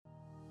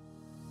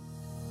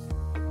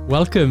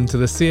Welcome to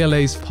the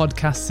CLA's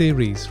podcast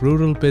series,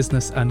 Rural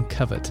Business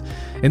Uncovered.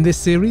 In this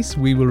series,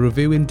 we will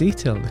review in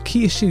detail the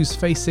key issues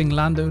facing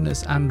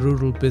landowners and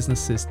rural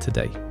businesses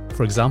today.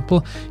 For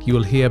example, you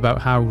will hear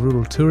about how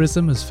rural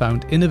tourism has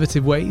found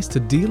innovative ways to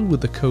deal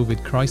with the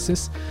COVID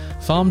crisis,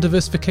 farm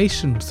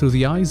diversification through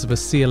the eyes of a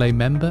CLA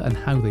member and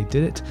how they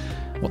did it,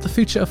 what the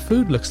future of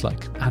food looks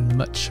like, and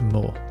much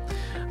more.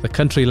 The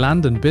Country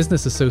Land and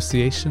Business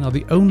Association are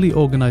the only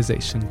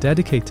organisation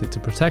dedicated to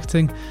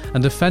protecting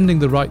and defending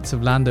the rights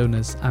of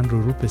landowners and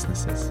rural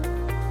businesses.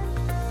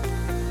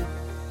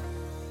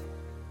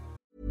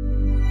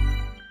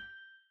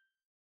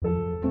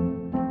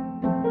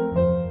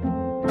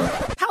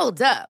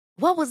 Hold up.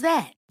 What was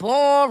that?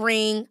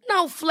 Boring.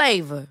 No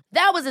flavor.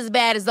 That was as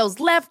bad as those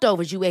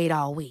leftovers you ate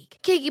all week.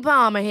 Keke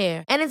Palmer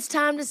here, and it's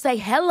time to say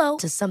hello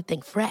to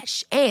something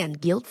fresh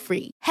and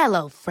guilt-free.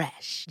 Hello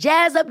Fresh.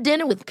 Jazz up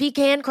dinner with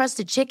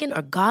pecan-crusted chicken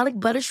or garlic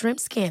butter shrimp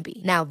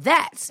scampi. Now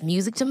that's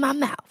music to my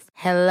mouth.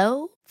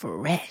 Hello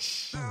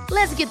Fresh.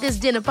 Let's get this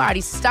dinner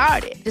party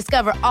started.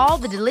 Discover all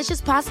the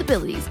delicious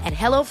possibilities at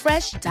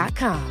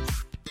hellofresh.com.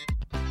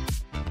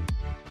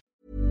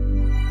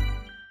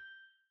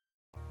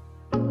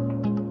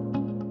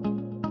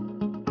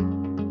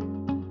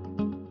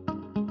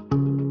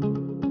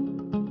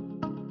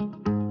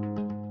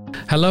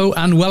 Hello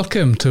and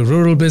welcome to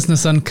Rural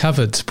Business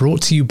Uncovered,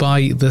 brought to you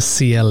by the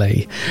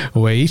CLA,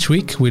 where each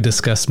week we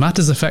discuss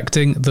matters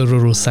affecting the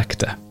rural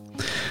sector.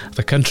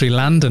 The Country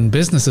Land and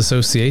Business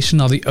Association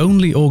are the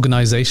only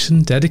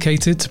organisation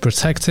dedicated to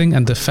protecting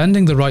and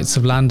defending the rights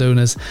of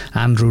landowners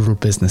and rural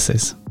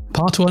businesses.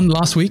 Part 1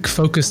 last week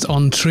focused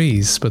on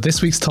trees, but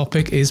this week's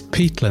topic is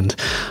peatland.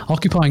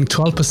 Occupying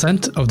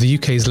 12% of the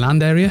UK's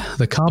land area,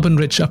 the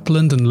carbon-rich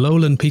upland and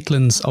lowland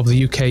peatlands of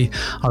the UK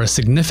are a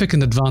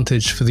significant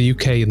advantage for the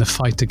UK in the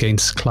fight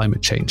against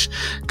climate change,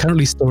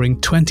 currently storing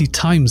 20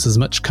 times as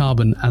much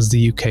carbon as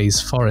the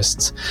UK's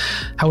forests.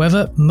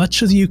 However,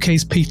 much of the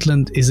UK's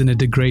peatland is in a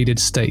degraded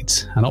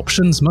state, and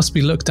options must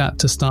be looked at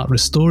to start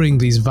restoring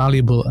these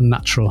valuable and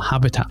natural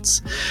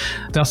habitats.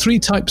 There are 3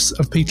 types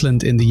of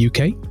peatland in the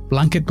UK: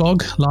 blanket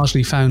bog,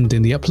 largely found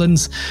in the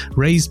uplands,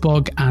 raised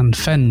bog and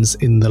fens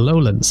in the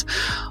lowlands.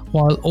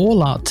 While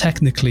all are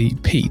technically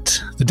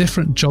peat, the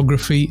different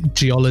geography,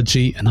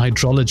 geology and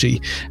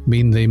hydrology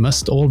mean they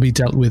must all be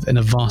dealt with in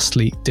a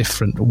vastly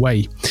different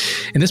way.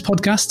 In this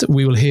podcast,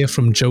 we will hear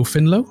from Joe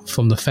Finlow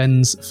from the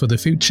Fens for the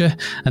Future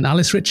and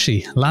Alice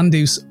Ritchie, Land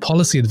Use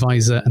Policy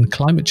Advisor and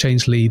Climate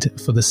Change Lead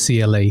for the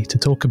CLA, to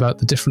talk about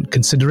the different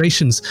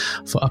considerations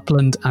for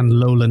upland and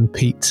lowland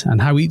peat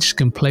and how each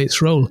can play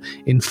its role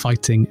in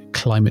fighting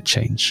climate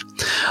change.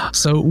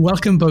 So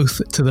welcome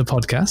both to the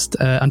podcast.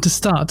 And to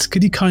start,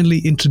 could you kindly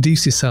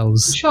introduce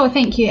yourselves? Sure,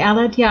 thank you,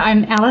 Alad. Yeah,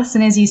 I'm Alice,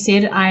 and as you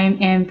said, I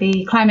am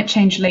the climate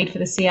change lead for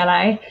the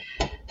CLA.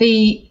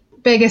 The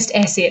biggest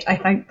asset, I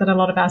think, that a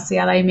lot of our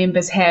CLA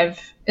members have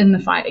in the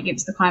fight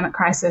against the climate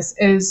crisis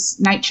is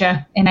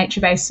nature and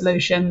nature-based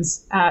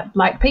solutions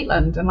like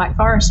peatland and like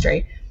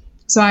forestry.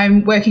 So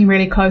I'm working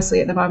really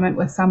closely at the moment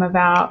with some of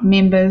our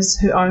members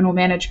who own or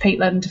manage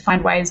peatland to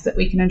find ways that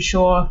we can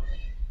ensure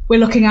we're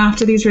looking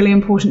after these really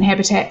important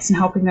habitats and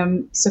helping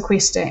them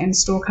sequester and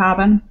store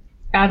carbon.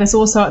 This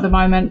also at the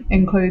moment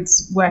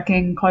includes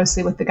working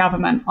closely with the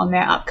government on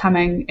their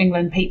upcoming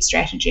England peat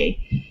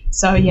strategy.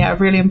 So yeah, a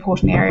really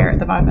important area at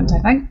the moment, I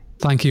think.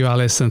 Thank you,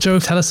 Alice. And Joe,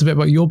 tell us a bit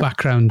about your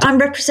background. I'm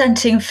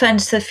representing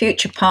Fens for the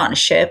Future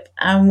Partnership,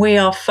 and we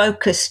are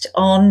focused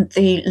on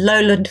the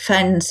lowland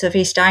fens of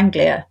East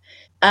Anglia.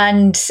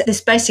 And this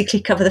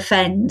basically covers the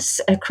fens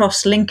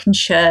across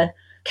Lincolnshire,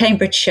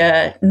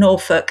 Cambridgeshire,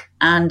 Norfolk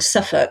and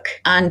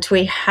Suffolk, and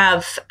we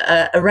have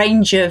a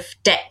range of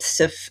depths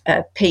of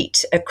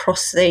peat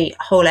across the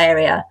whole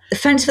area. The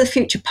Fens for the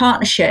Future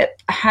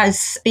Partnership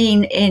has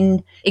been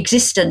in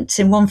existence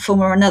in one form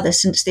or another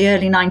since the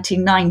early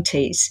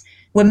 1990s.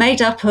 We're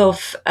made up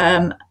of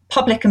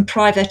public and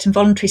private and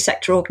voluntary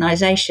sector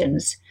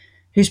organisations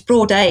whose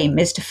broad aim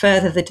is to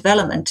further the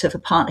development of a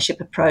partnership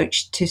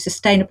approach to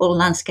sustainable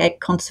landscape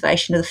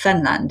conservation of the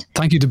fenland.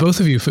 Thank you to both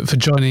of you for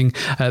joining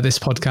this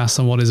podcast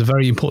on what is a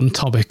very important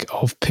topic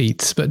of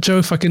peat. But Joe,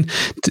 if I can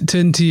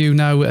turn to you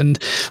now, and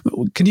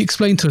can you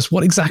explain to us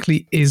what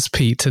exactly is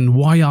peat and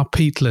why are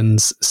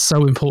peatlands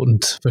so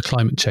important for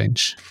climate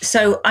change?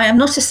 So I am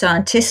not a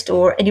scientist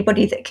or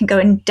anybody that can go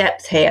in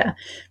depth here,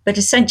 but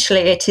essentially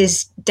it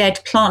is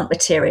dead plant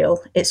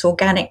material. It's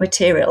organic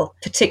material,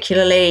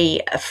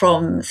 particularly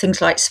from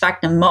things like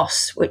sphagnum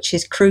moss, which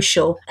is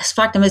crucial.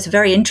 Sphagnum is a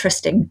very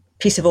interesting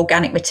piece of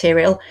organic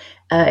material.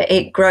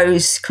 It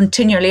grows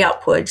continually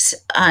upwards,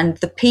 and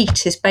the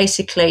peat is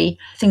basically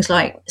things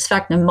like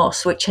sphagnum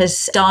moss, which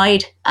has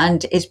died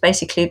and is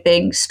basically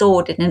being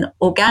stored in an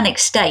organic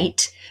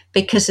state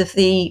because of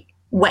the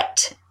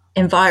wet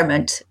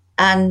environment.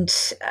 And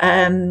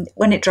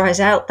when it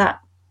dries out, that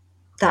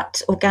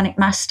organic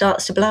mass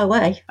starts to blow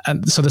away.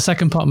 And so the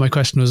second part of my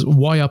question was,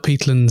 why are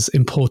peatlands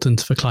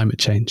important for climate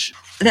change?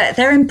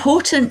 They're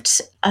important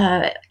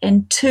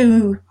in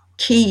 2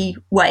 key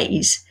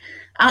ways.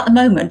 At the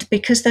moment,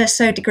 because they're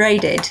so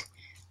degraded,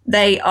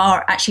 they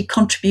are actually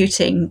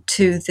contributing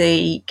to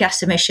the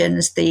gas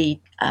emissions, the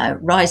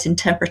rise in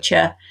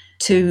temperature,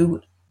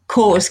 to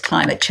cause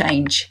climate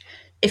change.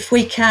 If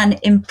we can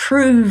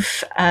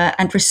improve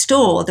and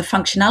restore the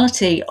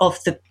functionality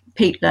of the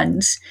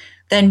peatlands,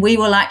 then we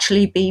will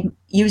actually be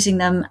using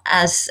them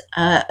as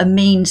a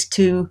means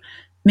to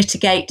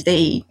mitigate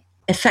the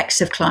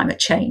effects of climate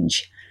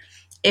change.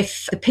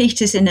 If the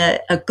peat is in a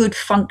good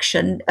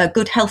function, a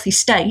good healthy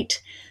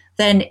state,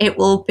 then it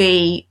will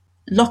be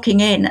locking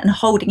in and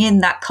holding in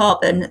that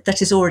carbon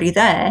that is already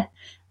there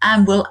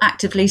and will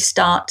actively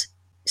start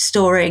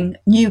storing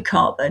new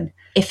carbon.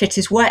 If it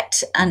is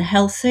wet and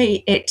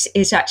healthy, it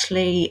is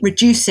actually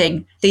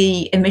reducing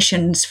the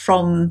emissions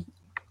from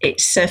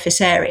its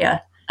surface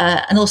area.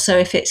 And also,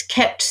 if it's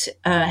kept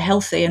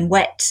healthy and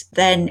wet,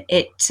 then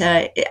it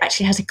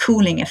actually has a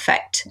cooling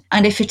effect.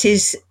 And if it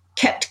is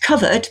kept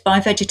covered by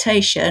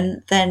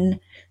vegetation, then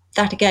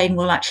that again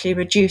will actually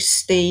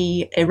reduce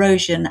the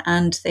erosion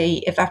and the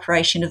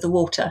evaporation of the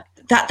water.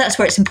 That's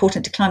where it's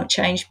important to climate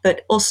change,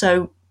 but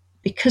also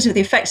because of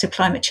the effects of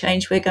climate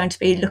change, we're going to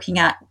be looking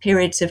at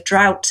periods of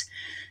drought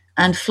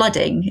and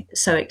flooding,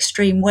 so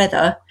extreme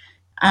weather,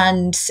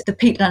 and the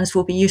peatlands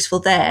will be useful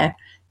there,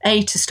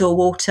 A, to store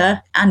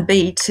water, and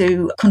B,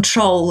 to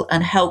control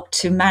and help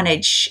to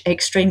manage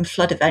extreme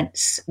flood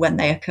events when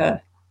they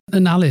occur.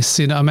 And Alice,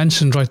 I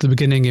mentioned right at the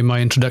beginning in my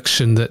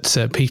introduction that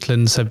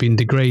peatlands have been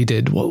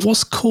degraded.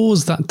 What's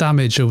caused that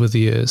damage over the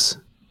years?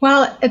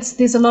 Well,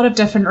 there's a lot of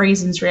different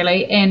reasons,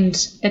 really, and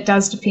it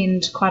does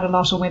depend quite a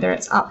lot on whether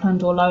it's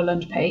upland or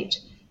lowland peat.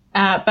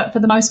 But for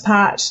the most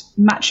part,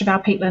 much of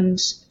our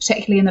peatland,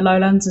 particularly in the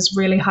lowlands, is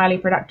really highly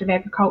productive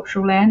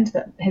agricultural land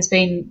that has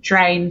been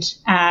drained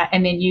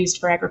and then used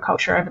for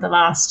agriculture over the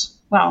last,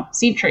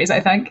 centuries, I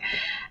think.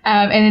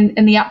 And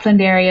in the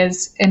upland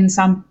areas, in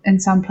some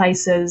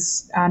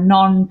places,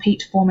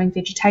 non-peat forming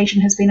vegetation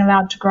has been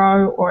allowed to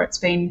grow, or it's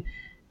been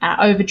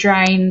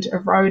overdrained,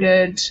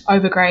 eroded,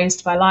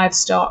 overgrazed by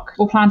livestock,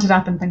 or planted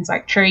up in things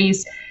like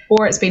trees,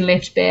 or it's been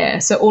left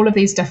bare. So all of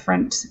these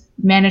different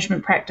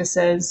management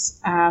practices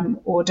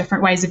or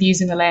different ways of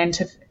using the land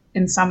have,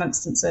 in some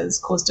instances,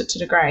 caused it to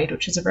degrade,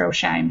 which is a real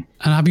shame.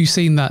 And have you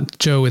seen that,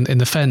 Joe, in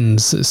the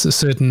fens?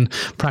 Certain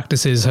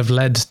practices have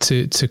led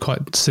to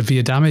quite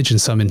severe damage in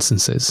some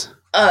instances.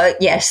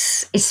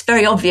 Yes, it's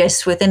very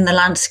obvious within the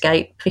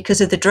landscape because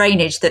of the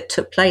drainage that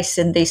took place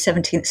in the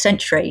 17th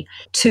century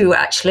to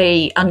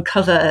actually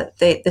uncover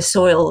the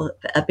soil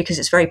because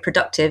it's very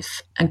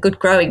productive and good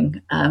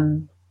growing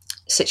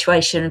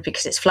situation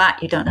because it's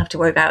flat. You don't have to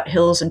worry about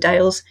hills and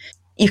dales.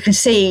 You can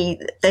see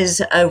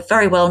there's a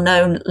very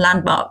well-known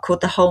landmark called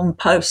the Holme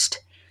Post,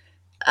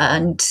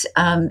 and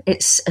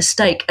it's a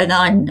stake, an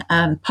iron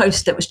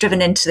post that was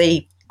driven into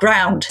the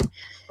ground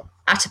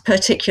at a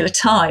particular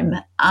time,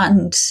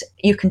 and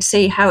you can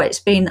see how it's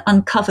been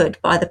uncovered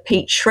by the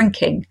peat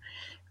shrinking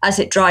as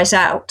it dries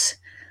out.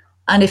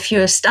 And if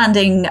you're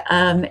standing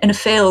in a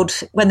field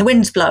when the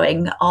wind's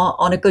blowing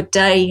on a good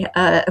day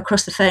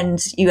across the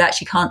fens, you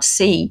actually can't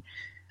see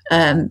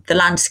the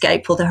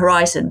landscape or the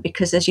horizon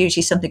because there's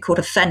usually something called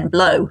a fen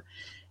blow,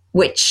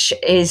 which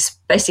is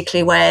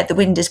basically where the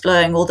wind is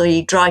blowing all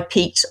the dry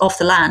peat off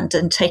the land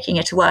and taking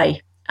it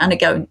away. And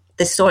again,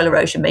 this soil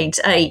erosion means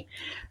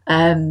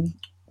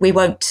we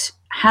won't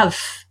have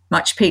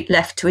much peat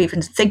left to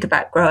even think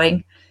about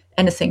growing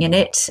anything in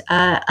it.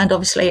 And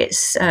obviously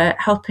it's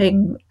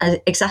helping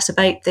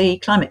exacerbate the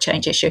climate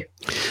change issue.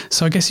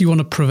 So I guess you want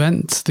to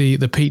prevent the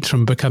peat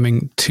from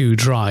becoming too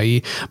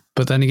dry.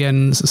 But then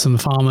again, some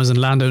farmers and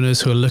landowners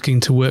who are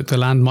looking to work the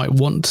land might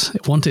want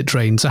it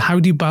drained. So how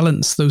do you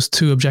balance those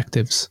two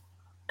objectives?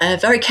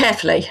 Very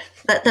carefully.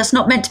 That's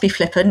not meant to be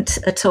flippant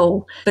at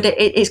all. But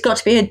it's got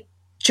to be a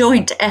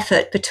joint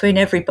effort between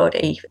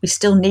everybody. We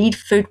still need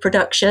food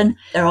production.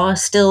 There are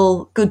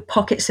still good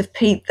pockets of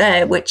peat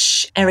there,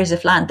 which areas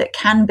of land that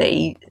can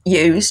be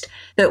used,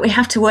 but we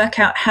have to work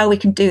out how we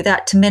can do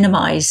that to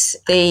minimise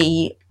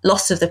the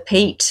loss of the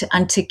peat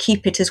and to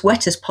keep it as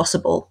wet as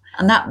possible.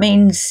 And that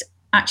means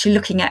actually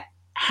looking at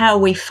how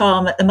we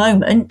farm at the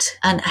moment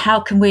and how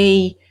can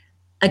we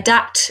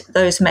adapt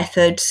those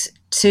methods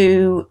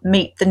to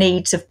meet the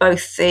needs of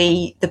both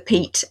the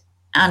peat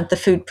and the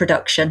food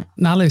production.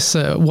 Alice,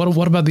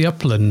 what about the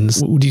uplands?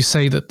 Would you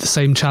say that the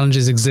same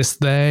challenges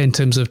exist there in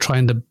terms of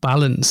trying to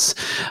balance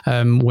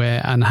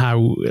where and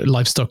how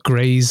livestock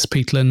graze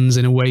peatlands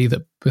in a way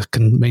that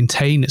can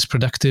maintain its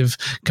productive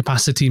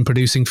capacity in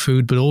producing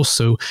food, but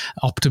also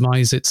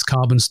optimize its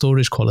carbon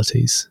storage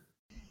qualities?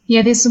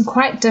 Yeah, there's some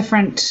quite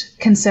different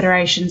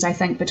considerations, I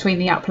think, between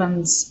the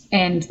uplands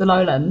and the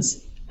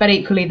lowlands. But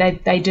equally,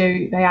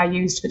 they are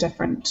used for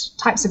different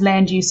types of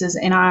land uses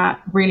and are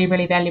really,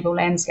 really valuable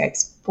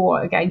landscapes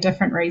for, again,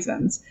 different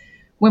reasons.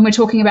 When we're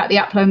talking about the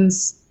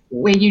uplands,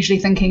 we're usually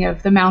thinking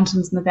of the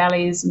mountains and the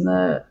valleys and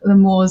the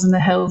moors and the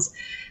hills.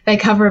 They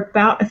cover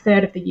about a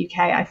third of the UK,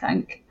 I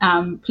think,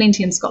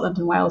 plenty in Scotland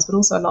and Wales, but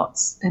also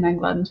lots in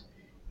England.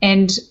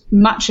 And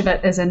much of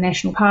it is in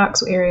national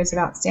parks or areas of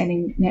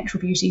outstanding natural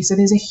beauty. So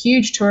there's a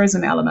huge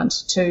tourism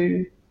element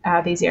to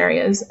these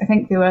areas. I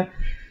think there were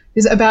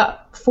There's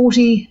about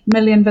 40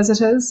 million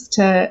visitors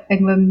to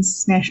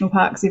England's national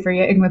parks every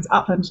year, England's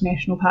upland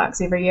national parks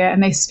every year,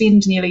 and they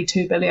spend nearly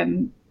 £2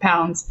 billion.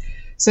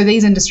 So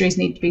these industries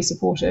need to be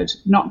supported,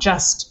 not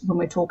just when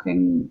we're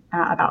talking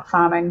about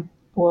farming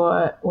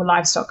or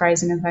livestock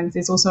grazing and things.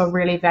 There's also a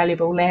really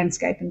valuable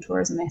landscape and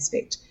tourism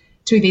aspect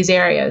to these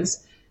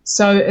areas.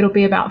 So it'll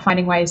be about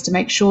finding ways to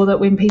make sure that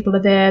when people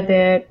are there,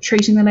 they're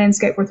treating the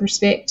landscape with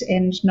respect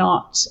and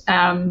not,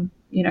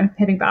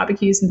 having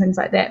barbecues and things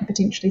like that and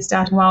potentially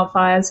starting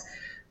wildfires,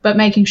 but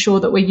making sure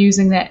that we're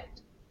using that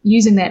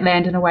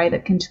land in a way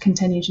that can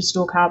continue to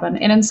store carbon.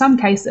 And in some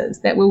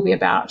cases, that will be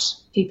about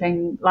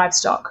keeping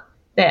livestock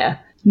there.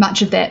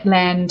 Much of that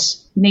land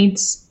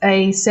needs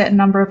a certain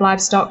number of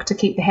livestock to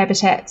keep the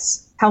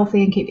habitats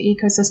healthy and keep the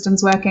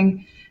ecosystems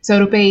working. So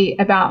it'll be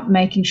about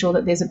making sure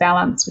that there's a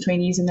balance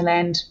between using the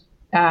land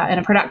in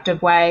a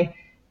productive way,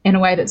 in a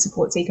way that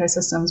supports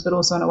ecosystems, but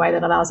also in a way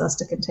that allows us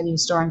to continue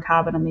storing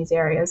carbon in these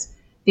areas.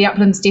 The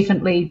uplands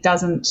definitely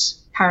doesn't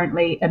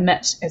currently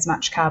emit as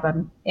much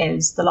carbon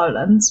as the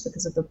lowlands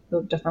because of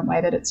the different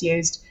way that it's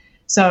used.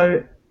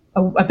 So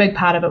a big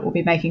part of it will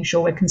be making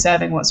sure we're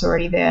conserving what's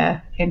already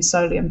there and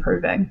slowly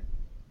improving.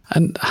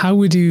 And how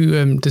would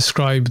you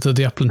describe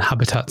the upland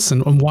habitats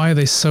and why are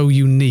they so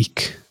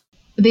unique?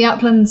 The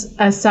uplands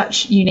are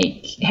such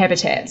unique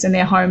habitats, and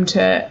they're home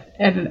to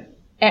an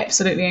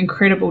absolutely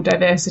incredible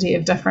diversity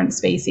of different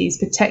species,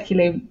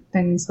 particularly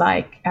things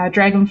like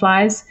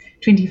dragonflies.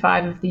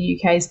 25 of the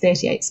UK's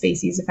 38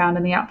 species are found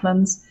in the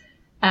uplands.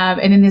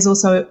 And then there's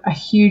also a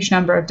huge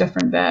number of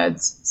different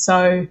birds.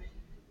 So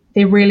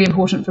they're really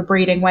important for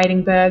breeding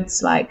wading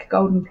birds like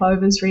golden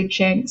plovers,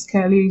 redshanks,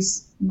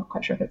 curlews. I'm not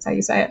quite sure if that's how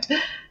you say it.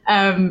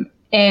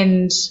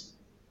 And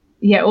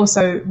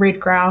also red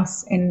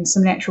grouse and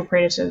some natural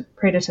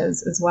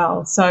predators as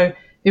well. So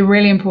they're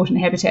really important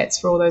habitats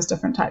for all those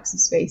different types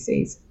of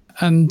species.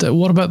 And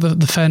what about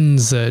the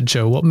fens,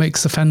 Jo? What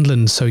makes the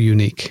fenland so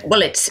unique?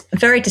 Well, it's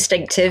very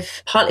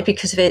distinctive, partly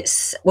because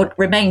of what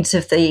remains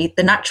of the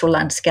natural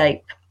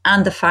landscape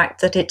and the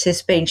fact that it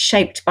has been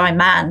shaped by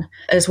man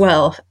as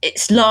well.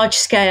 It's large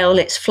scale,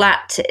 it's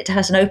flat, it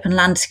has an open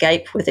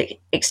landscape with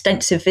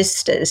extensive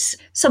vistas.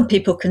 Some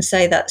people can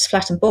say that's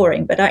flat and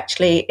boring, but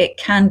actually it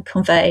can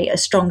convey a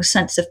strong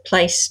sense of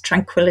place,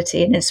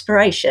 tranquility and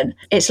inspiration.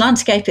 Its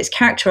landscape is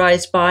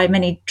characterised by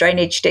many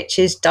drainage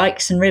ditches,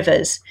 dikes and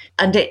rivers,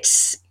 and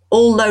it's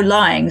all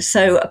low-lying.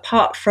 So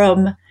apart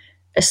from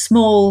a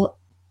small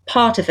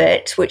part of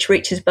it, which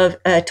reaches above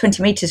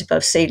 20 metres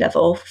above sea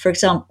level, for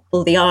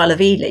example, the Isle of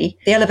Ely,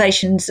 the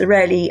elevations are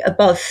rarely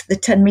above the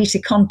 10-metre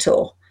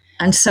contour.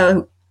 And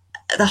so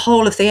the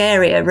whole of the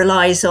area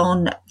relies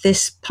on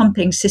this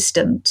pumping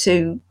system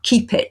to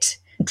keep it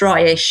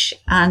dryish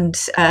and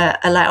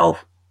allow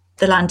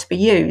the land to be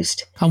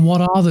used. And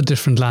what are the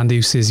different land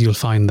uses you'll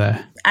find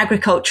there?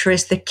 Agriculture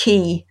is the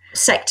key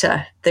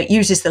sector that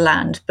uses the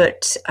land,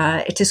 but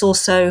it is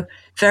also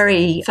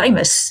very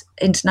famous,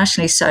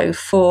 internationally so,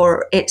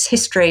 for its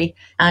history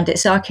and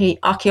its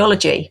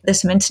archaeology.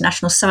 There's some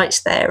international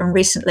sites there, and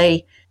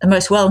recently the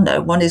most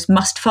well-known one is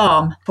Must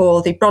Farm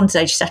for the Bronze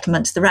Age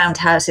settlements, the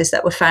roundhouses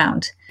that were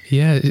found.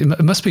 Yeah,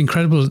 it must be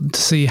incredible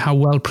to see how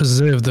well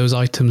preserved those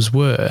items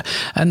were.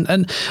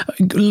 And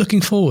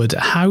looking forward,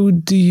 how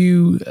do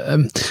you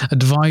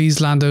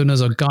advise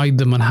landowners or guide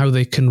them on how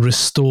they can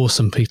restore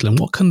St Peatland?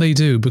 What can they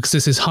do? Because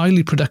this is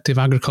highly productive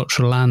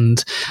agricultural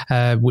land,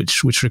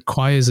 which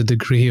requires a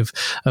degree of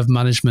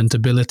management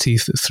ability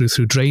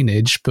through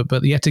drainage.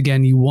 But yet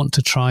again, you want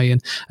to try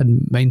and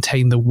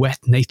maintain the wet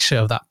nature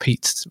of that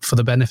peat for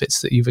the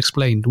benefits that you've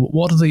explained.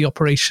 What are the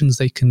operations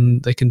they can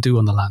do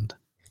on the land?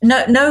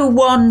 No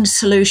one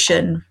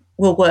solution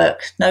will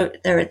work. No,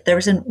 there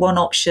isn't one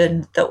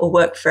option that will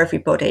work for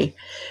everybody.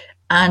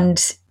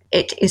 And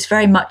it is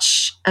very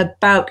much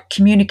about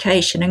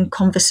communication and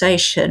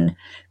conversation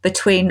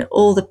between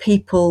all the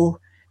people,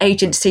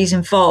 agencies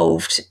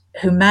involved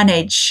who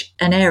manage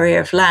an area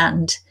of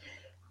land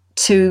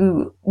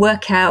to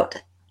work out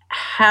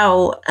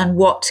how and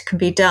what can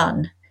be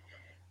done.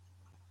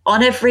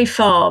 On every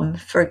farm,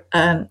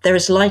 there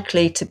is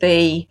likely to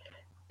be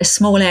a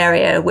small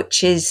area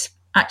which is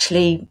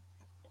actually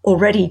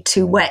already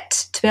too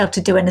wet to be able to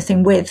do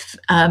anything with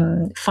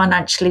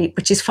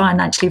which is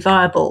financially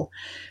viable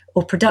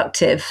or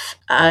productive.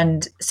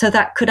 And so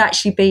that could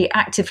actually be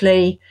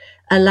actively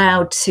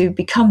allowed to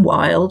become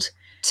wild,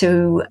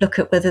 to look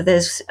at whether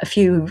there's a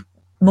few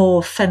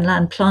more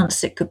fenland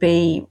plants that could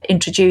be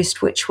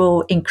introduced, which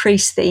will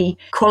increase the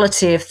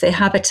quality of the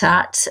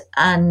habitat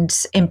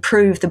and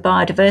improve the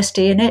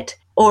biodiversity in it.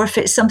 Or if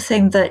it's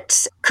something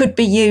that could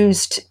be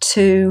used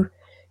to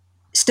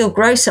still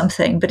grow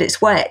something, but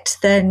it's wet,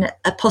 then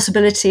a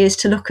possibility is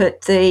to look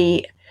at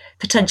the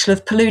potential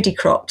of paludi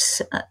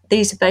crops.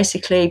 These are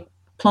basically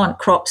plant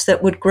crops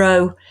that would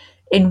grow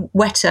in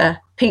wetter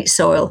peat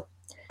soil.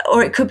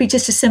 Or it could be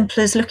just as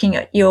simple as looking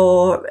at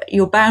your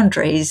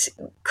boundaries.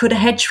 Could a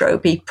hedgerow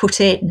be put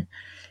in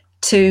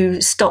to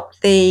stop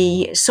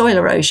the soil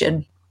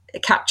erosion,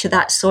 capture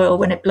that soil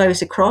when it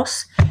blows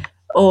across?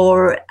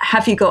 Or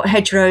have you got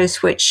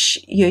hedgerows which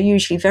you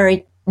usually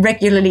very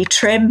regularly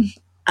trim,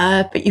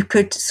 but you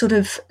could sort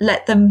of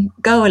let them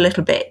go a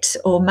little bit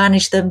or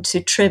manage them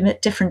to trim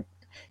at different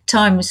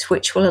times,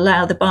 which will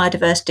allow the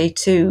biodiversity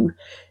to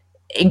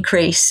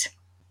increase.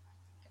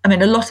 I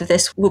mean, a lot of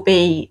this will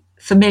be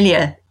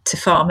familiar to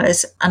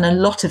farmers, and a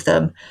lot of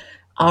them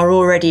are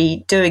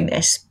already doing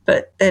this,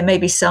 but there may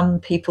be some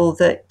people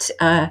that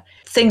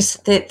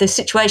the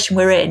situation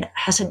we're in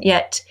hasn't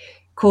yet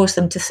caused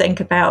them to think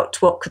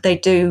about what could they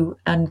do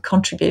and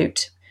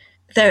contribute.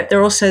 There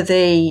are also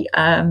the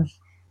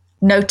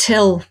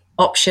no-till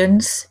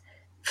options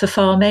for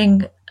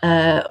farming,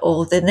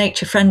 or the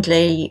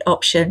nature-friendly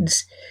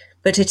options,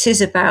 but it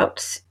is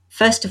about,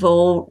 first of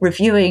all,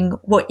 reviewing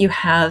what you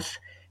have,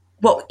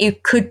 what you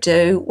could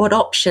do, what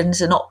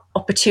options and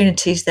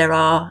opportunities there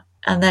are,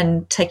 and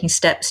then taking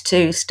steps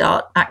to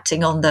start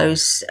acting on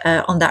those,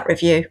 on that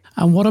review.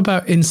 And what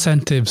about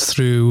incentives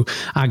through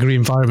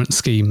agri-environment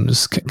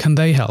schemes? Can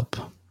they help?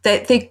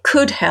 They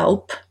could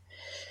help,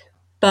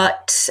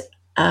 but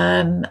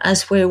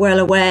as we're well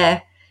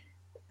aware,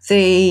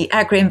 the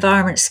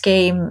agri-environment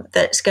scheme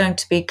that's going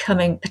to be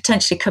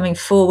potentially coming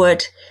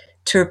forward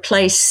to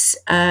replace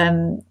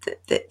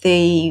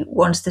the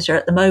ones that are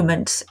at the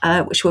moment,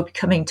 which will be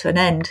coming to an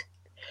end,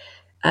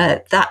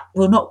 that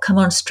will not come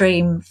on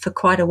stream for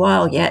quite a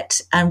while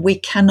yet, and we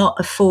cannot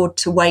afford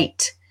to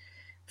wait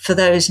for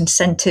those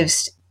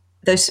incentives,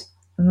 those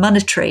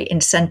monetary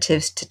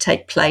incentives to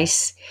take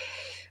place.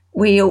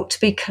 We ought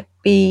to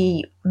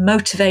be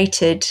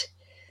motivated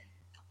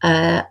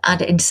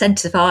and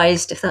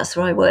incentivized, if that's the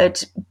right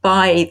word,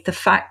 by the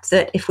fact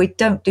that if we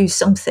don't do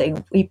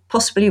something, we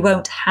possibly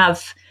won't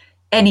have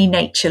any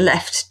nature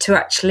left to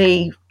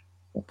actually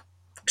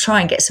try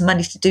and get some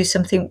money to do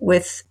something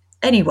with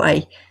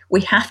anyway.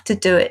 We have to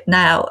do it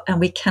now, and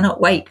we cannot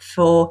wait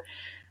for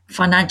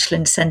financial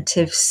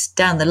incentives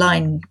down the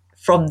line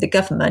from the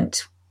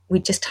government. We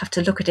just have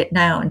to look at it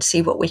now and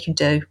see what we can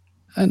do.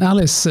 And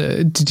Alice,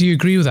 do you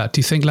agree with that? Do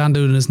you think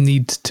landowners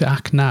need to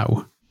act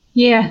now?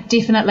 Yeah,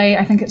 definitely.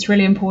 I think it's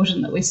really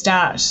important that we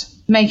start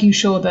making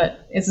sure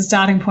that as a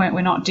starting point,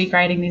 we're not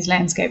degrading these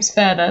landscapes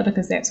further,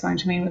 because that's going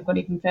to mean we've got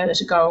even further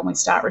to go when we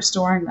start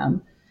restoring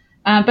them.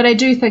 But I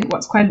do think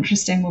what's quite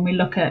interesting when we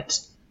look at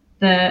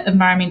the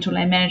environmental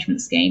land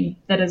management scheme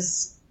that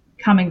is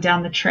coming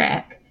down the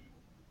track,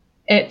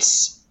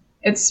 it's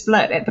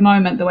split at the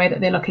moment. The way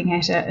that they're looking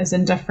at it is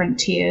in different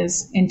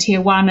tiers. In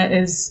tier 1, it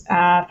is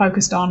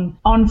focused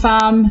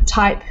on-farm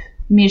type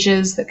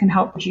measures that can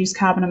help reduce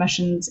carbon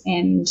emissions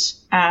and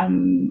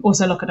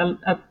also look at a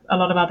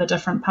lot of other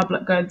different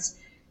public goods.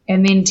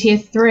 And then tier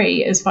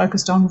 3 is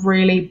focused on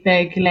really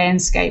big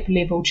landscape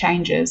level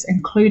changes,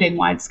 including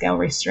wide-scale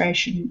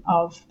restoration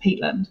of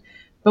peatland.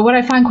 But what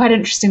I find quite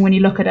interesting when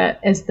you look at it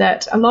is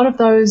that a lot of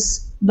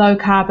those low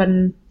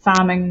carbon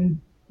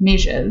farming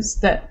measures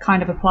that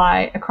kind of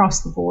apply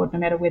across the board, no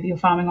matter whether you're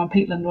farming on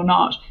peatland or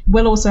not,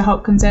 will also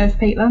help conserve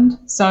peatland.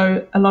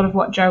 So a lot of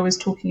what Joe was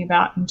talking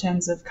about in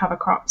terms of cover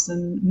crops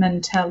and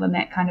min-till and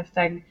that kind of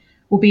thing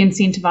will be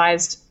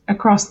incentivised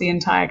across the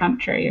entire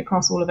country,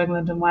 across all of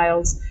England and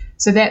Wales.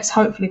 So that's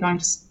hopefully going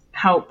to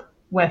help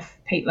with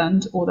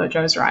peatland, although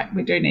Joe's right,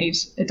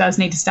 it does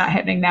need to start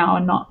happening now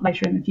and not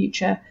later in the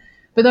future.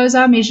 But those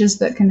are measures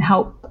that can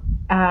help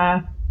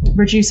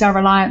reduce our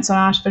reliance on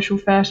artificial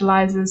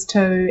fertilizers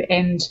too,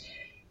 and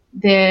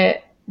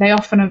they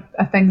often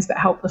are things that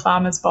help the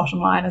farmer's bottom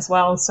line as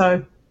well.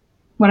 So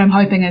what I'm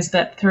hoping is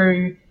that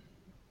through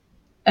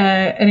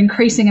an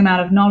increasing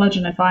amount of knowledge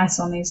and advice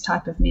on these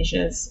type of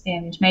measures,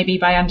 and maybe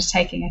by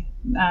undertaking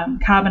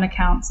carbon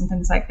accounts and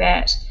things like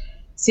that,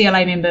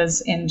 CLA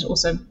members and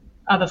also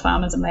other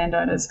farmers and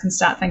landowners can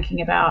start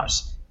thinking about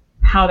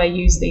how they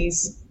use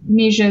these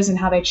measures and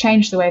how they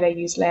change the way they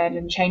use land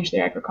and change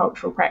their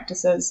agricultural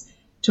practices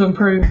to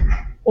improve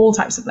all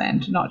types of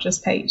land, not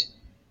just peat.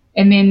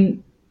 And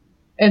then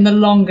in the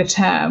longer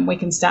term, we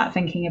can start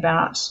thinking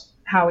about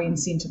how we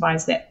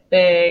incentivize that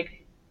big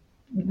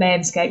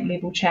landscape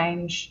level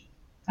change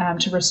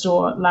to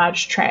restore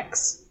large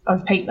tracts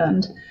of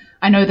peatland.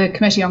 I know the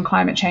Committee on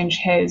Climate Change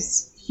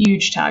has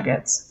huge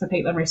targets for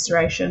peatland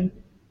restoration,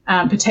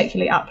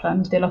 particularly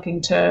upland. They're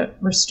looking to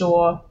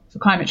restore, for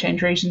climate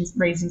change reasons,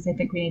 they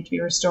think we need to be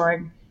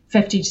restoring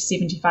 50 to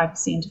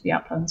 75% of the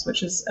uplands,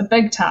 which is a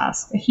big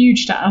task, a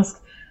huge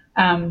task,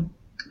 but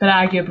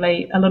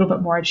arguably a little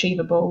bit more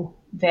achievable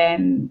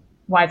than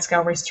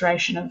wide-scale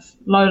restoration of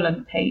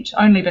lowland peat,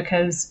 only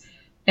because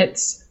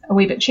it's a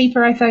wee bit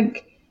cheaper, I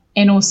think,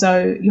 and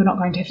also you're not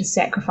going to have to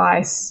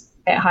sacrifice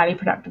that highly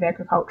productive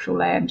agricultural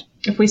land.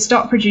 If we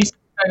stop producing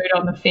food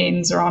on the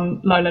fens or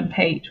on lowland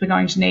peat, we're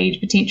going to need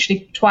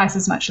potentially twice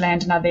as much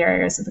land in other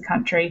areas of the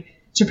country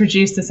to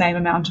produce the same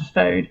amount of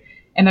food.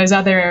 And those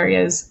other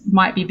areas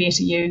might be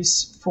better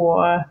used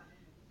for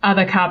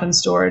other carbon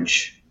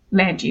storage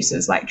land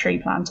uses like tree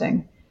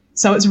planting.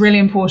 So it's really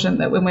important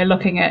that when we're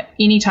looking at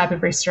any type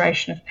of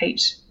restoration of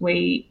peat,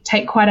 we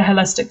take quite a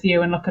holistic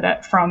view and look at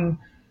it from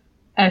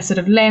a sort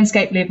of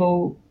landscape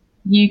level,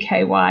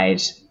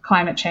 UK-wide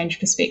climate change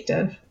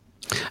perspective.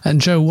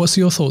 And Jo, what's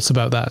your thoughts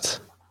about that?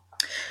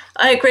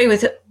 I agree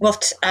with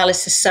what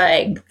Alice is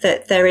saying,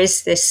 that there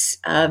is this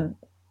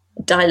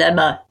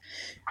dilemma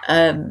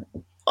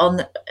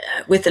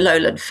with the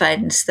lowland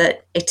fens,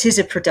 that it is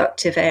a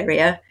productive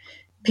area.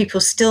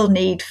 People still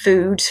need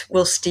food,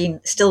 will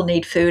still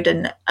need food,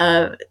 and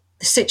the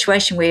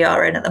situation we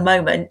are in at the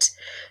moment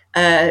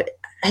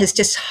has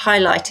just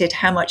highlighted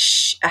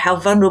how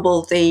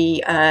vulnerable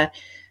the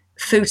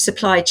food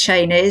supply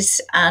chain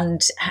is,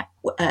 and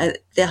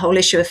the whole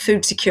issue of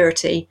food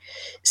security.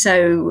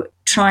 So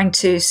trying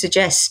to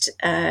suggest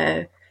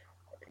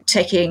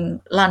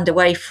taking land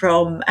away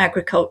from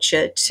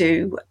agriculture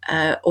to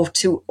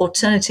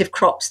alternative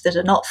crops that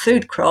are not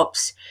food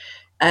crops,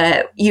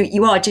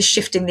 you are just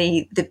shifting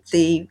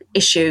the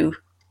issue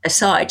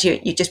aside.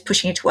 You're just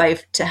pushing it away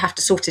to have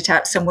to sort it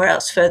out somewhere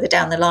else further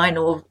down the line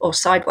or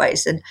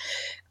sideways, and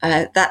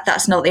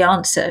that's not the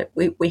answer.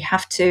 We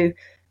have to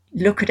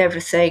look at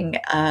everything,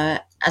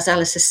 as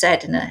Alice has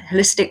said, in a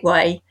holistic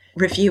way,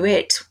 review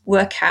it,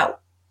 work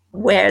out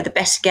where the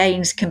best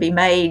gains can be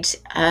made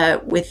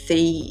with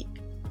the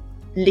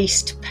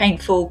least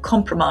painful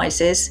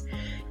compromises,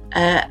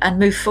 and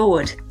move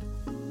forward.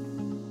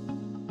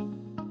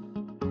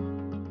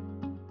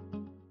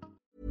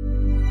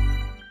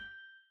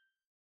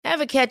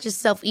 Ever catch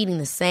yourself eating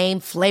the same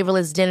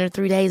flavorless dinner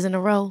 3 days in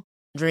a row?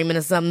 Dreaming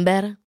of something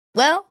better?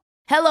 Well,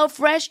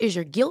 HelloFresh is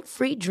your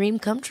guilt-free dream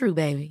come true,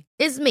 baby.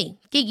 It's me,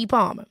 Keke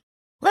Palmer.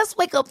 Let's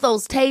wake up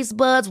those taste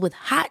buds with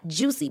hot,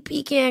 juicy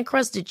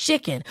pecan-crusted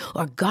chicken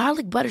or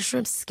garlic butter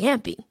shrimp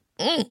scampi.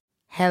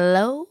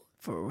 Hello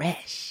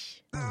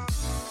Fresh.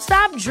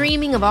 Stop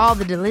dreaming of all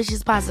the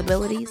delicious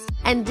possibilities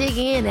and dig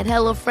in at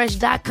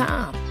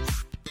HelloFresh.com.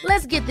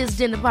 Let's get this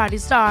dinner party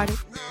started.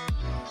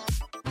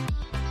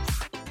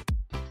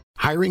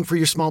 Hiring for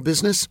your small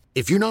business?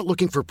 If you're not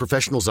looking for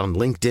professionals on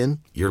LinkedIn,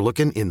 you're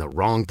looking in the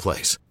wrong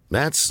place.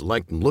 That's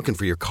like looking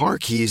for your car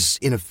keys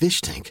in a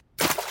fish tank.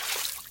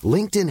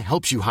 LinkedIn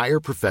helps you hire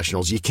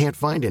professionals you can't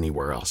find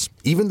anywhere else,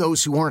 even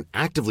those who aren't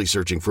actively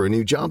searching for a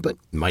new job but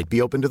might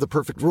be open to the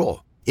perfect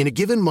role. In a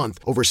given month,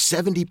 over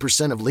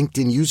 70% of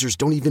LinkedIn users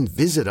don't even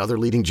visit other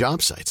leading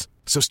job sites.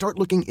 So start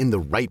looking in the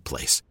right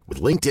place.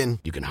 With LinkedIn,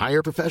 you can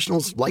hire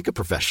professionals like a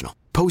professional.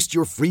 Post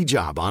your free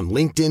job on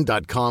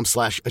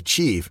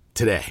linkedin.com/achieve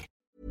today.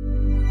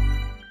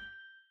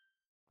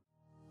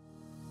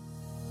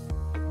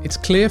 It's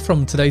clear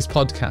from today's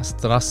podcast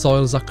that our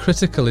soils are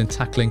critical in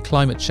tackling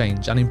climate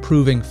change and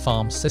improving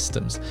farm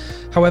systems.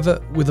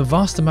 However, with a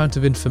vast amount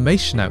of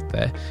information out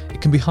there,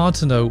 it can be hard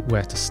to know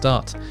where to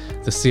start.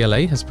 The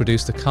CLA has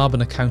produced a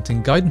carbon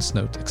accounting guidance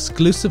note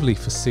exclusively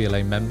for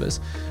CLA members,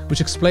 which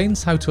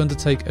explains how to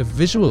undertake a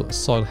visual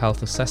soil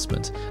health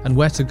assessment and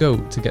where to go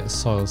to get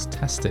soils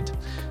tested.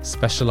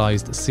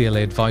 Specialised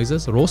CLA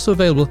advisors are also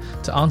available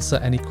to answer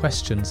any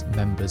questions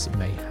members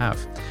may have.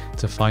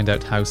 To find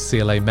out how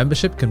CLA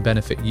membership can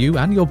benefit you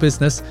and your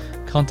business,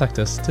 contact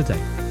us today.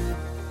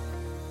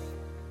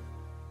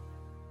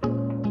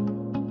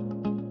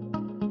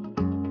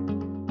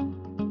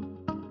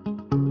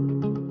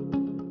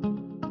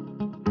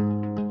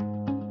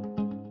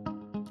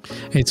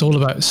 It's all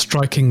about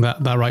striking that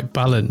right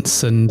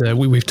balance. And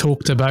we've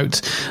talked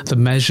about the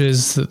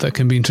measures that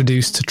can be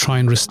introduced to try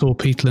and restore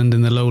peatland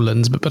in the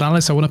lowlands. But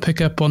Alice, I want to pick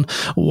up on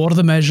what are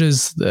the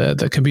measures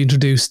that can be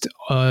introduced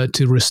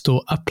to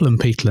restore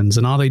upland peatlands,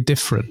 and are they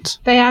different?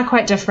 They are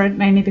quite different,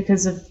 mainly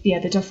because of the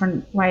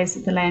different ways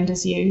that the land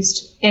is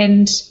used.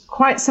 And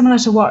quite similar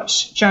to what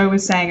Jo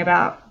was saying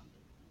about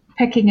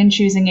picking and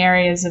choosing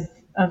areas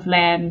of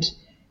land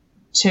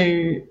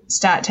to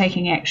start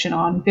taking action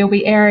on. There'll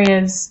be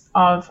areas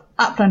of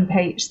upland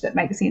peat that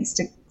make sense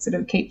to sort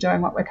of keep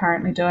doing what we're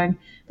currently doing,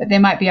 but there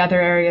might be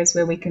other areas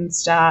where we can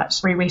start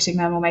re-wetting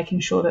them or making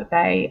sure that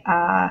they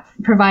are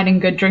providing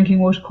good drinking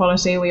water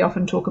quality. We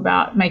often talk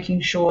about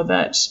making sure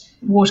that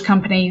water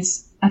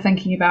companies are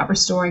thinking about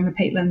restoring the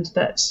peatland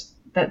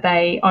that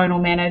they own or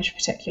manage,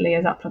 particularly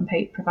as upland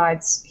peat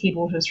provides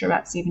headwaters for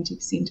about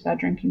 70% of our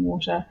drinking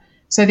water.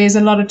 So there's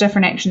a lot of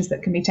different actions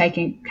that can be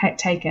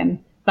taken,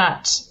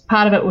 but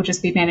part of it will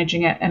just be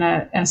managing it in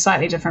a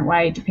slightly different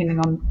way depending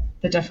on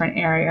the different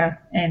area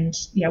and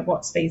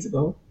what's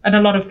feasible. In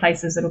a lot of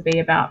places it'll be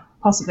about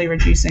possibly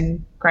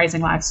reducing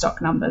grazing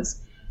livestock numbers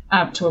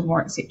up to a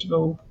more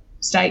acceptable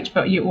state,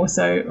 or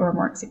a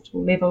more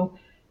acceptable level.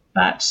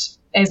 But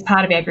as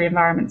part of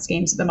agri-environment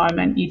schemes at the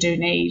moment, you do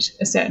need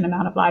a certain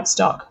amount of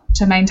livestock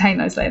to maintain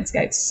those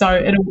landscapes. So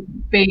it'll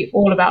be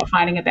all about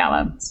finding a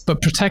balance.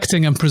 But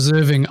protecting and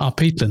preserving our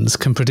peatlands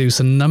can produce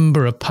a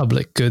number of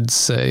public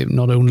goods.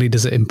 Not only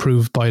does it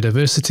improve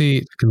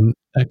biodiversity, it can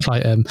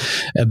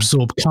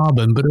absorb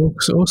carbon, but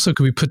also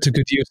can be put to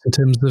good use in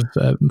terms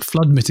of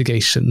flood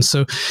mitigation.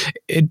 So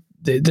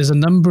there's a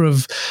number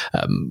of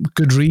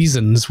good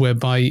reasons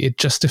whereby it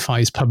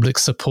justifies public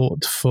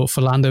support for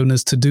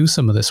landowners to do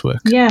some of this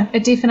work. Yeah,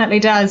 it definitely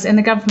does. And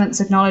the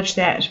government's acknowledged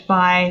that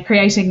by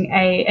creating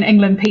an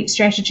England peat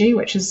strategy,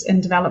 which is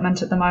in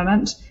development at the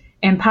moment.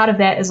 And part of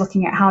that is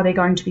looking at how they're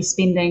going to be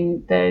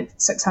spending the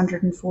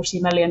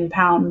 £640 million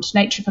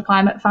Nature for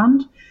Climate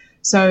Fund.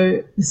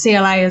 So the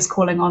CLA is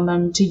calling on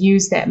them to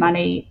use that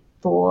money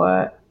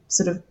for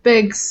sort of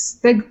big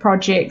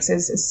projects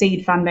as a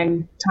seed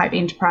funding type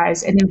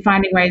enterprise, and then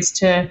finding ways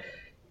to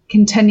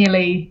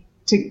continually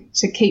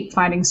to keep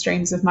finding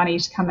streams of money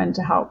to come in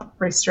to help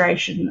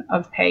restoration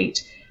of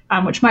peat,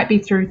 which might be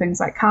through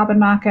things like carbon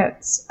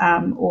markets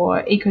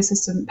or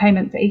ecosystem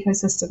payment for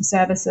ecosystem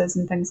services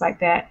and things like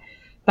that.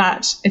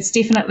 But it's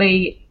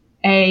definitely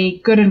a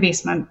good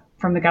investment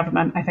from the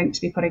government, I think,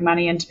 to be putting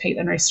money into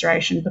peatland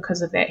restoration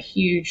because of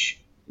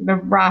the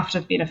raft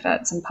of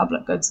benefits and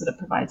public goods that it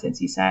provides,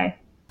 as you say.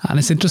 And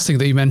it's interesting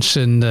that you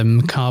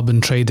mentioned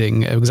carbon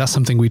trading, because that's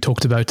something we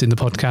talked about in the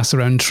podcast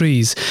around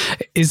trees.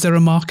 Is there a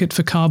market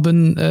for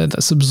carbon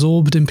that's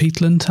absorbed in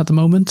peatland at the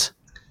moment?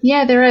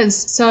 Yeah, there is.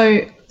 So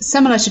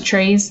similar to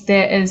trees,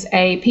 there is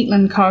a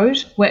peatland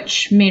code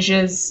which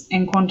measures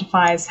and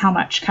quantifies how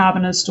much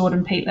carbon is stored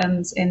in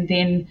peatlands, and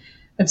then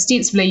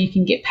ostensibly you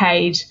can get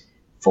paid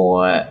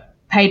for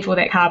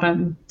that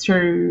carbon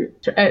through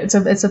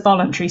it's a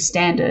voluntary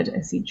standard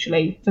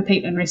essentially for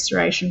peatland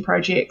restoration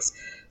projects.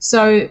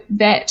 So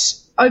that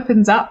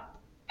opens up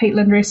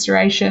peatland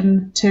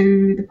restoration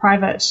to the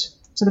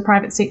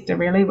private sector,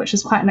 really, which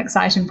is quite an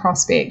exciting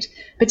prospect,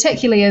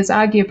 particularly as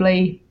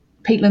arguably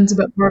peatland's a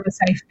bit more of a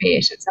safe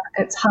bet.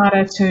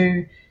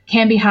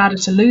 Can be harder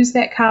to lose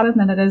that carbon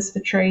than it is for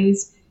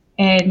trees,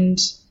 and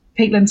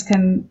peatlands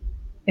can,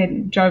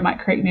 and Joe might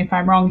correct me if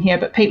I'm wrong here,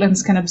 but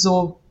peatlands can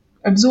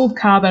absorb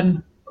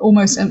carbon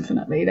almost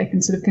infinitely. They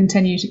can sort of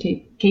continue to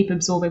keep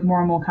absorbing more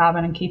and more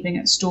carbon and keeping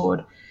it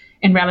stored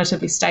and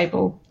relatively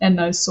stable in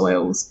those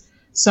soils.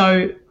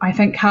 So I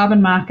think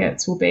carbon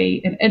markets will be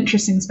an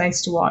interesting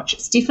space to watch.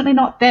 It's definitely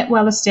not that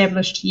well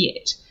established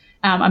yet.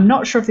 I'm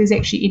not sure if there's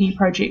actually any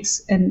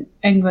projects in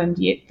England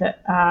yet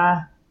that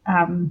are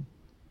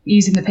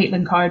using the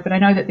peatland code, but I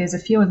know that there's a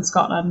few in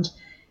Scotland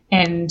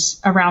and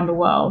around the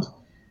world.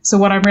 So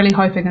what I'm really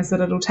hoping is that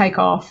it'll take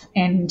off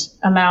and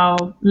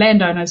allow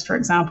landowners, for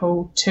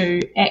example, to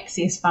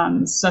access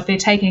funds. So if they're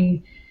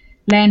taking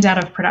land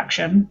out of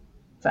production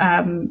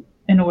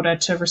in order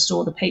to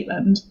restore the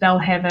peatland, they'll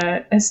have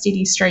a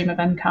steady stream of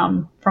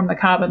income from the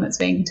carbon that's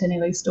being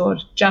continually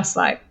stored, just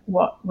like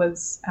what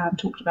was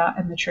talked about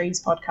in the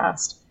Trees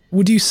podcast.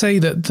 Would you say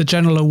that the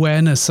general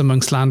awareness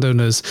amongst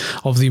landowners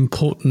of the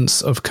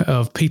importance of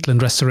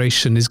peatland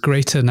restoration is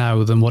greater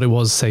now than what it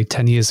was, say,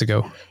 10 years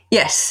ago?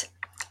 Yes.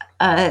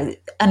 An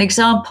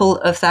example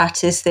of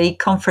that is the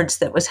conference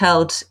that was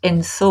held in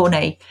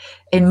Thorney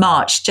in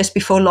March, just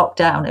before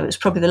lockdown. It was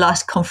probably the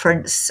last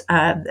conference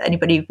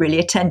anybody really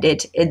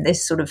attended in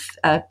this sort of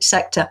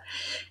sector.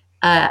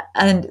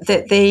 And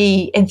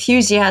the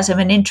enthusiasm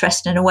and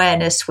interest and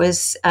awareness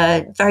was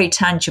very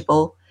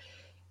tangible.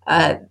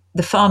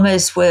 The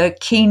farmers were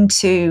keen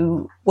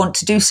to want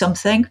to do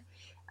something.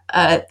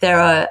 There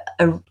are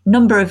a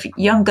number of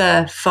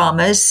younger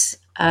farmers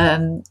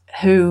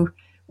who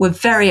were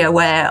very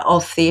aware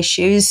of the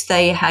issues.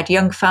 They had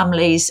young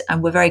families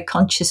and were very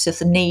conscious of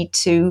the need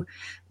to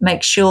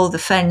make sure the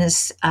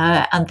fens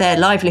and their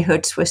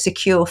livelihoods were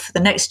secure for the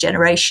next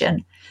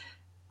generation.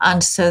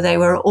 And so they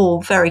were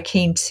all very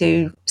keen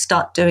to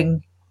start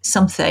doing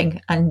something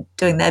and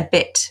doing their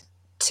bit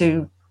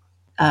to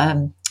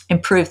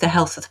improve the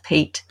health of the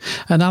peat.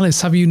 And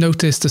Alice, have you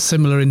noticed a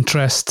similar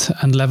interest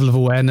and level of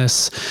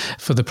awareness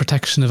for the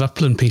protection of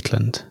upland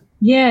peatland?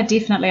 Yeah,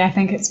 definitely. I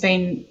think it's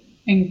been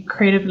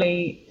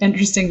incredibly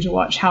interesting to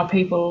watch how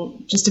people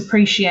just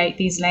appreciate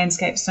these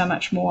landscapes so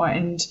much more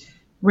and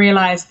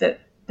realise that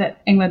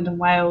England and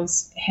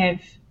Wales have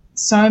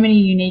so many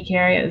unique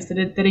areas that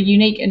are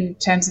unique in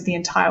terms of the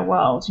entire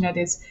world. You know,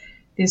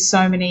 there's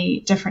so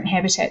many different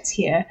habitats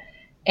here,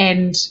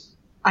 and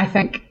I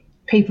think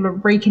people are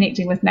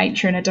reconnecting with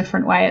nature in a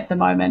different way at the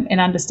moment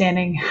and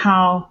understanding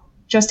how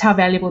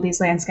valuable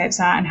these landscapes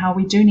are and how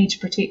we do need to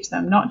protect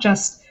them, not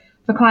just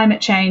for climate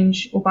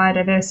change or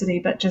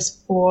biodiversity, but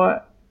just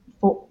for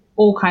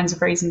all kinds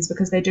of reasons,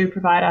 because they do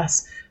provide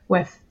us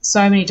with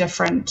so many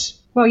different,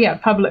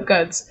 public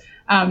goods,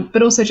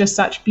 but also just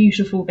such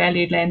beautiful,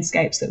 valued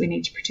landscapes that we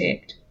need to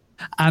protect.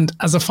 And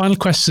as a final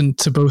question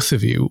to both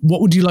of you, what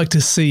would you like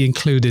to see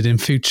included in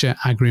future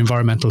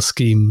agri-environmental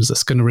schemes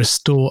that's going to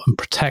restore and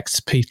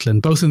protect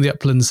peatland, both in the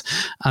uplands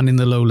and in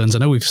the lowlands? I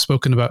know we've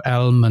spoken about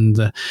elm and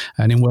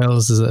in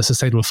Wales there's a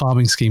sustainable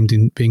farming scheme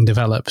being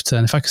developed.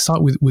 And if I could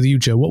start with you,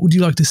 Joe, what would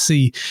you like to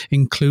see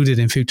included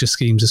in future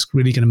schemes that's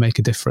really going to make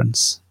a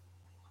difference?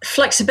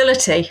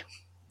 Flexibility.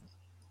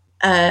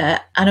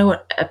 And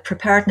a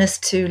preparedness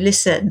to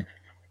listen,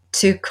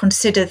 to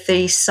consider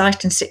the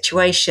site and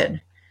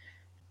situation.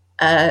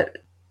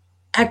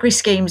 Agri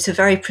schemes are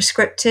very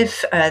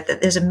prescriptive.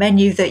 That there's a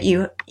menu that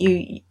you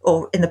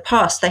or in the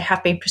past they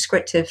have been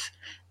prescriptive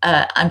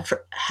and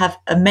have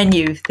a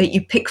menu that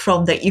you pick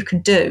from that you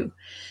can do,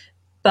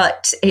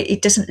 but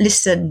it doesn't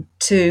listen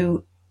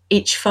to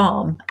each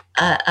farm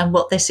and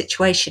what their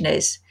situation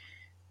is.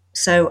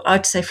 So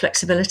I'd say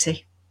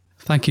flexibility.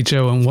 Thank you,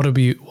 Joe. And what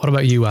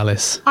about you,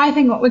 Alice? I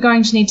think what we're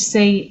going to need to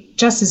see,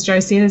 just as Joe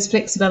said, is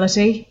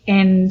flexibility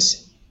and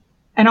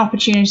an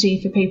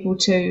opportunity for people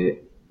to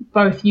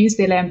both use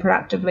their land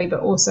productively but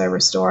also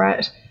restore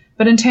it.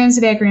 But in terms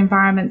of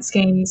agri-environment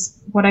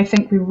schemes, what I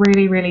think we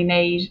really, really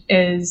need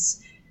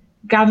is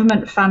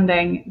government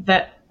funding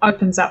that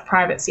opens up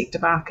private sector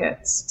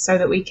markets so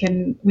that we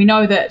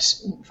know that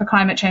for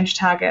climate change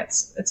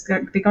targets,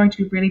 they're going to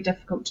be really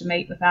difficult to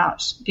meet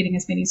without getting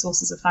as many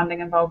sources of funding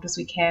involved as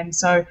we can.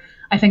 So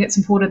I think it's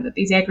important that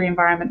these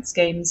agri-environment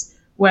schemes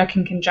work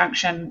in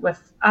conjunction with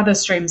other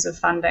streams of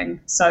funding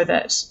so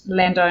that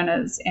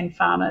landowners and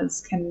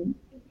farmers can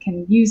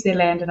use their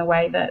land in a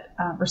way that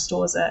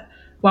restores it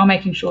while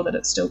making sure that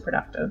it's still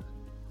productive.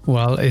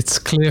 Well, it's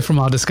clear from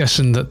our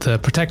discussion that the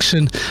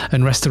protection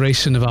and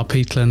restoration of our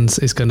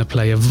peatlands is going to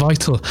play a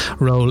vital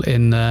role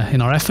in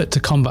our effort to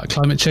combat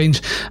climate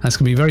change, and it's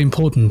going to be very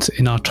important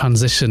in our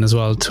transition as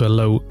well to a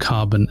low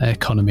carbon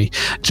economy.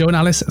 Jo and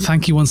Alice,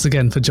 thank you once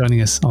again for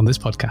joining us on this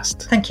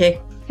podcast. Thank you.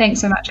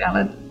 Thanks so much,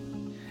 Alan.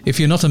 If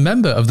you're not a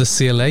member of the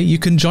CLA, you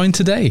can join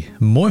today.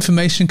 More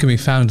information can be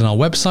found on our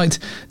website,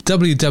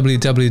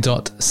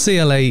 www.cla.org.uk.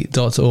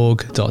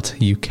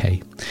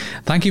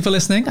 Thank you for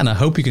listening, and I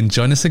hope you can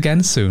join us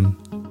again soon.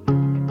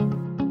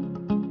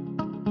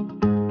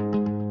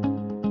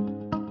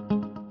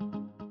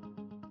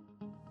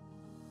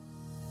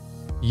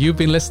 You've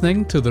been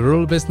listening to the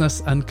Rural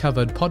Business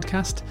Uncovered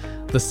podcast,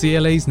 the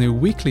CLA's new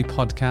weekly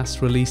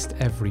podcast released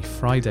every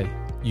Friday.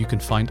 You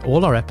can find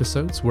all our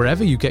episodes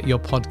wherever you get your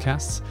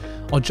podcasts,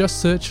 or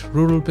just search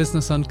Rural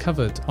Business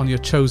Uncovered on your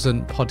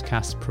chosen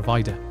podcast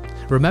provider.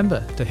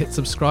 Remember to hit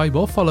subscribe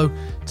or follow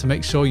to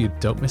make sure you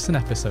don't miss an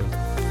episode.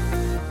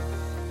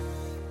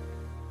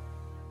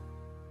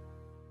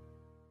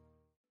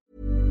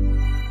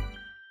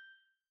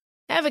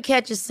 Ever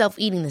catch yourself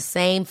eating the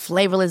same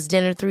flavorless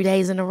dinner 3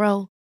 days in a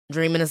row?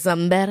 Dreaming of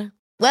something better?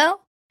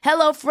 Well,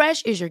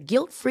 HelloFresh is your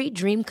guilt-free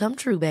dream come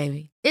true,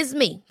 baby. It's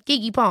me,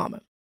 Keke Palmer.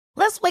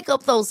 Let's wake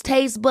up those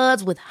taste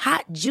buds with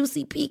hot,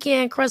 juicy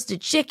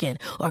pecan-crusted chicken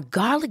or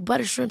garlic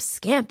butter shrimp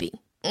scampi.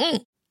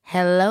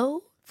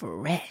 Hello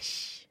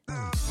Fresh.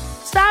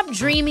 Stop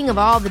dreaming of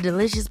all the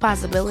delicious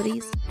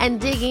possibilities and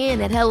dig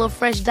in at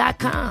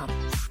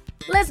HelloFresh.com.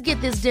 Let's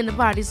get this dinner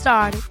party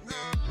started.